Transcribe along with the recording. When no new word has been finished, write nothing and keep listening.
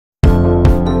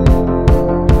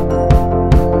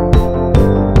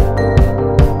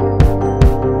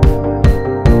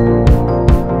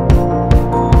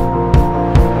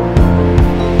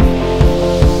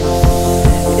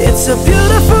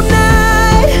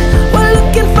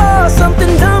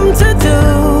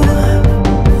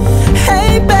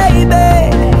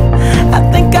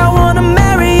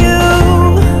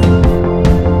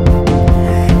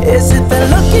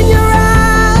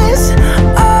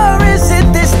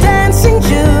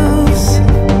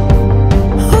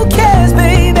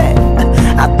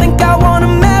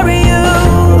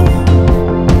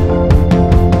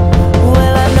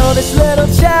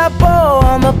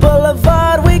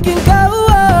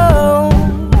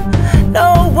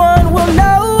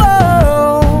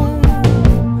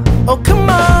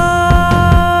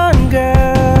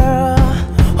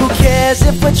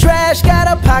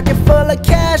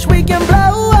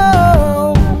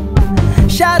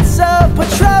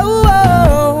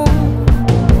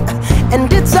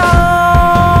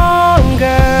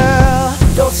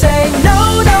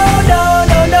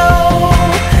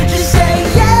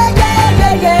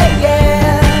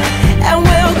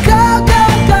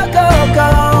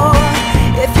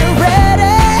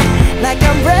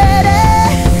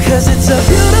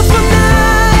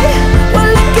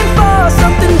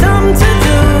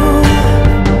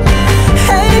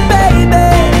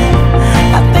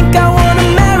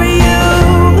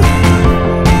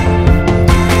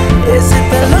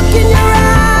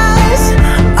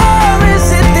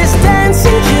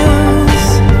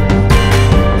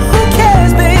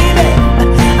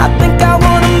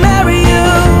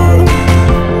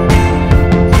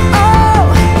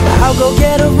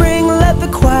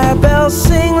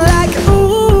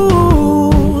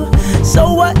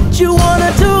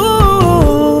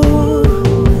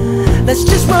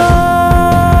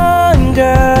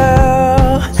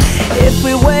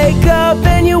wake up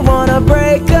and you wanna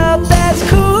break up, that's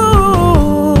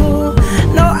cool.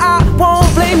 No, I won't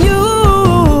blame you.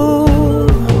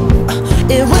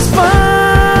 It was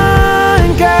fun,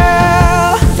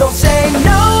 girl. Don't say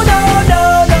no, no, no,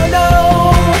 no, no.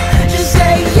 Just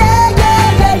say yeah,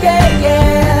 yeah, yeah, yeah,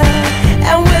 yeah.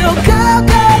 And we'll go,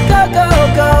 go, go, go,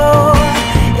 go.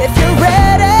 If you're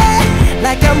ready,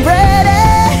 like I'm ready.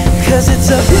 'Cause it's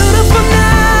a beautiful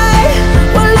night.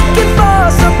 We're looking for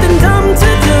something dumb to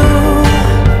do.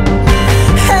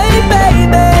 Hey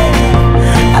baby,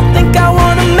 I think I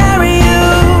wanna marry you.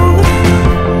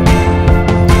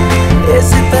 Is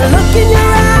it the look in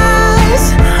your eyes,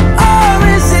 or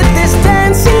is it this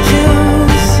dancing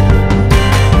juice?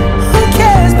 Who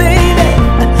cares, baby?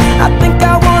 I think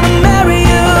I wanna marry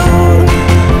you.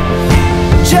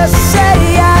 Just say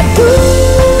I do.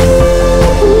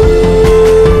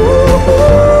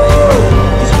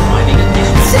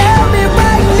 Tell me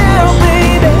right now,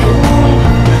 baby.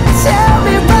 Tell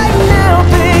me right now,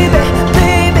 baby.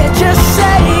 Baby, just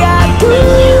say I do.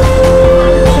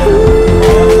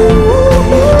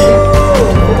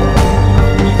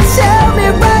 Tell me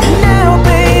right now,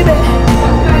 baby.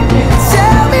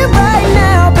 Tell me right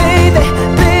now, baby.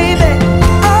 Baby,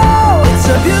 oh, it's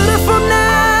a beautiful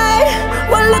night.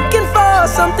 We're looking for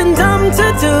something dumb to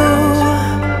do.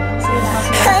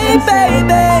 Hey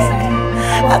baby,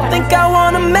 I think I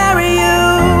wanna marry you.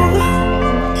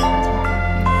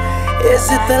 Is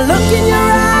it the look in your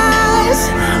eyes,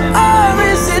 or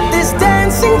is it this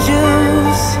dancing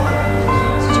juice?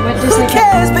 Who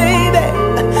cares, baby?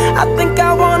 I think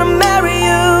I wanna marry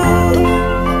you.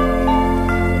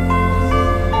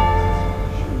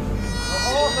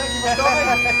 Oh, thank you for coming.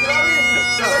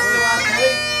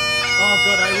 Oh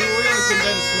God, we only came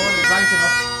down this morning banking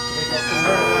up.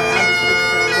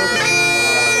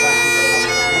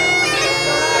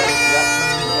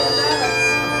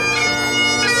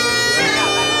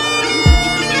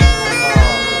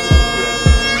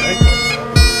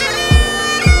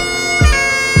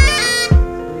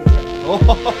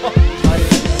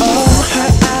 Oh,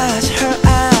 her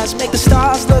eyes make the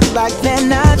stars look like they're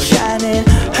not shining.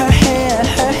 Her hair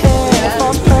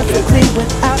falls perfectly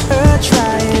without her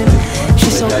trying.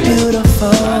 She's so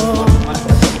beautiful,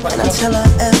 and I tell her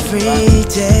every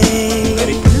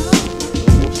day.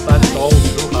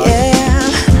 Yeah,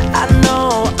 I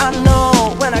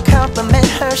know, when I compliment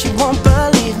her, she won't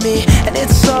believe me. And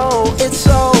it's so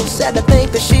sad to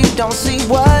think that she don't see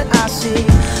what I see.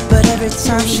 But every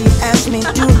time she asks me,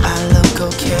 do I look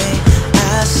okay?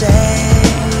 I say,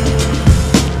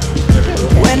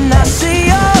 when I see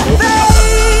your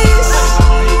face,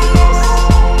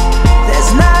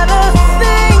 there's not a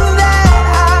thing that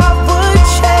I would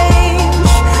change.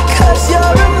 'Cause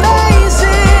you're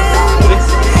amazing,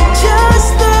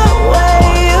 just the way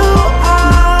you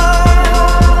are.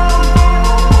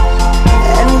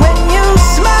 And when you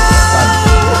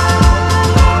smile,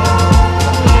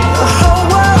 the whole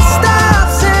world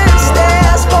stops and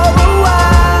stares for a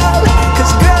while.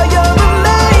 'Cause girl, you're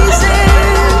amazing,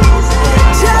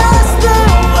 just the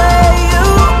way you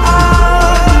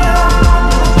are.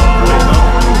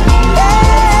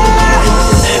 Yeah.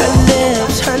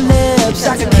 Her lips,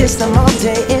 I could kiss them all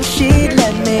day if she'd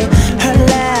let me. Her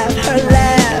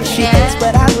laugh, she hates,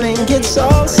 but I think it's so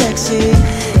sexy.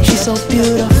 She's so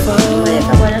beautiful,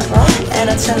 and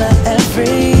I tell her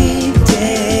every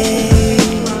day.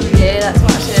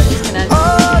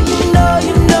 Oh,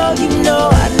 you know,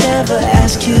 I never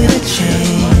ask you to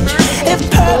change. If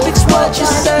perfect's what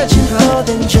you're searching for,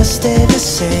 then just stay the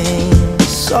same.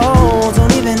 So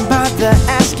don't even bother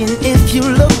asking if you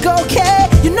look okay.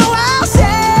 You know I'll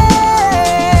say,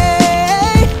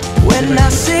 when I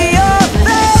see your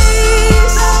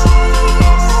face,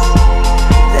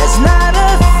 there's not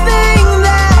a thing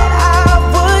that I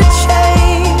would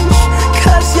change.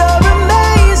 'Cause you're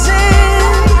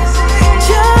amazing,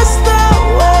 just the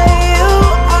way you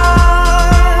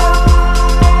are.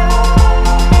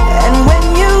 And when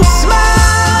you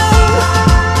smile,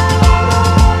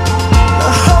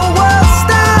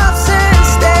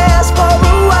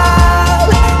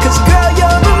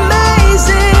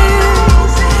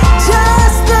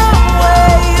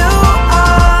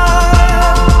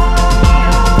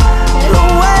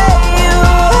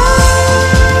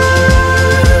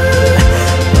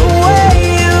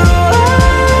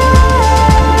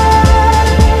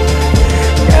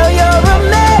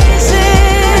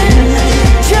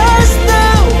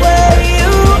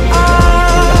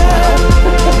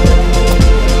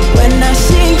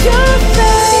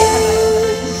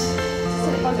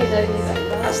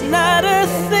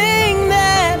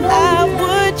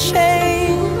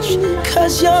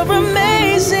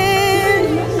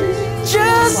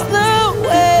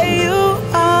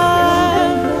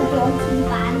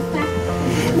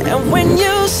 when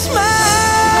you smile.